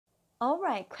All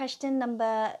right, question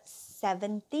number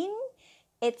 17.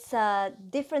 It's a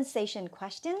differentiation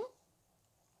question.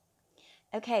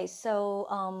 Okay,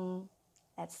 so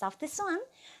let's solve this one.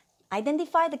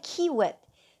 Identify the keyword.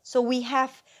 So we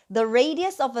have the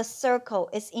radius of a circle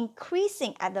is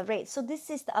increasing at the rate. So this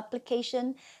is the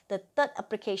application, the third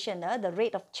application, the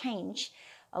rate of change.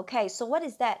 Okay, so what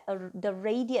is that? The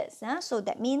radius. So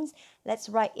that means, let's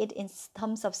write it in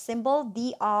terms of symbol,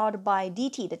 dr by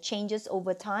dt, the changes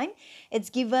over time. It's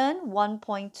given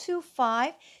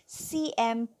 1.25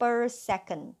 cm per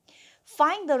second.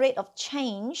 Find the rate of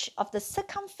change of the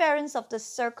circumference of the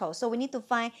circle. So we need to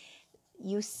find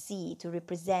UC to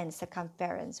represent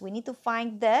circumference. We need to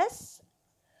find this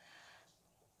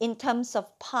in terms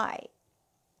of pi.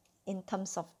 In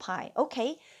terms of pi.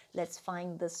 Okay, let's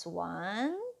find this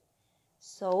one.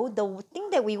 So the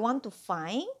thing that we want to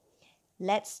find,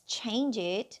 let's change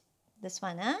it. This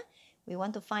one, we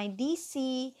want to find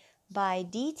dc by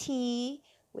dt.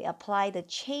 We apply the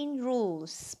chain rule,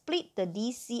 split the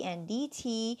dc and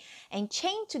dt, and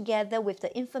chain together with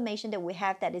the information that we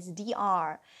have, that is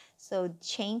dr. So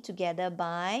chain together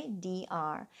by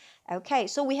dr. Okay,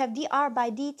 so we have dr by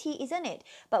dt, isn't it?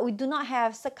 But we do not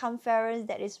have circumference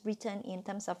that is written in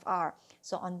terms of r.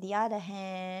 So on the other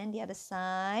hand, the other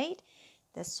side,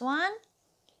 this one,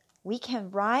 we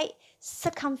can write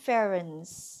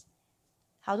circumference.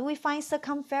 How do we find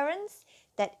circumference?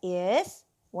 That is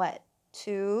what?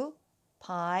 2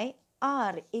 pi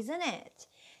r, isn't it?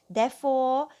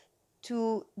 Therefore,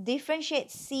 to differentiate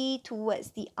c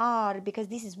towards the r, because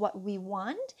this is what we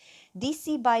want,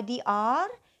 dc by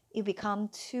dr, it becomes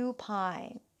 2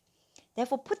 pi.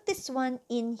 Therefore, put this one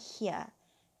in here.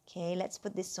 Okay, let's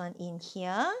put this one in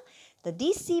here. The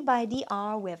dc by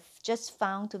dr we have just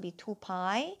found to be 2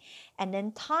 pi, and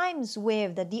then times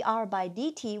with the dr by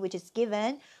dt, which is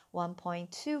given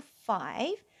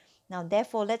 1.25. Now,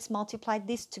 therefore, let's multiply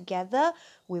this together.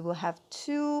 We will have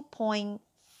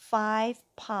 2.5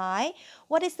 pi.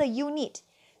 What is the unit?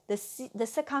 The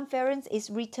circumference is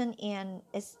written in,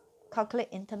 is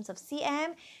calculated in terms of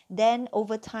cm, then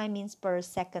over time means per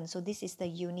second. So this is the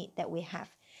unit that we have.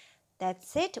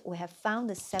 That's it. We have found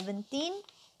the 17.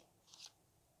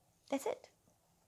 That's it.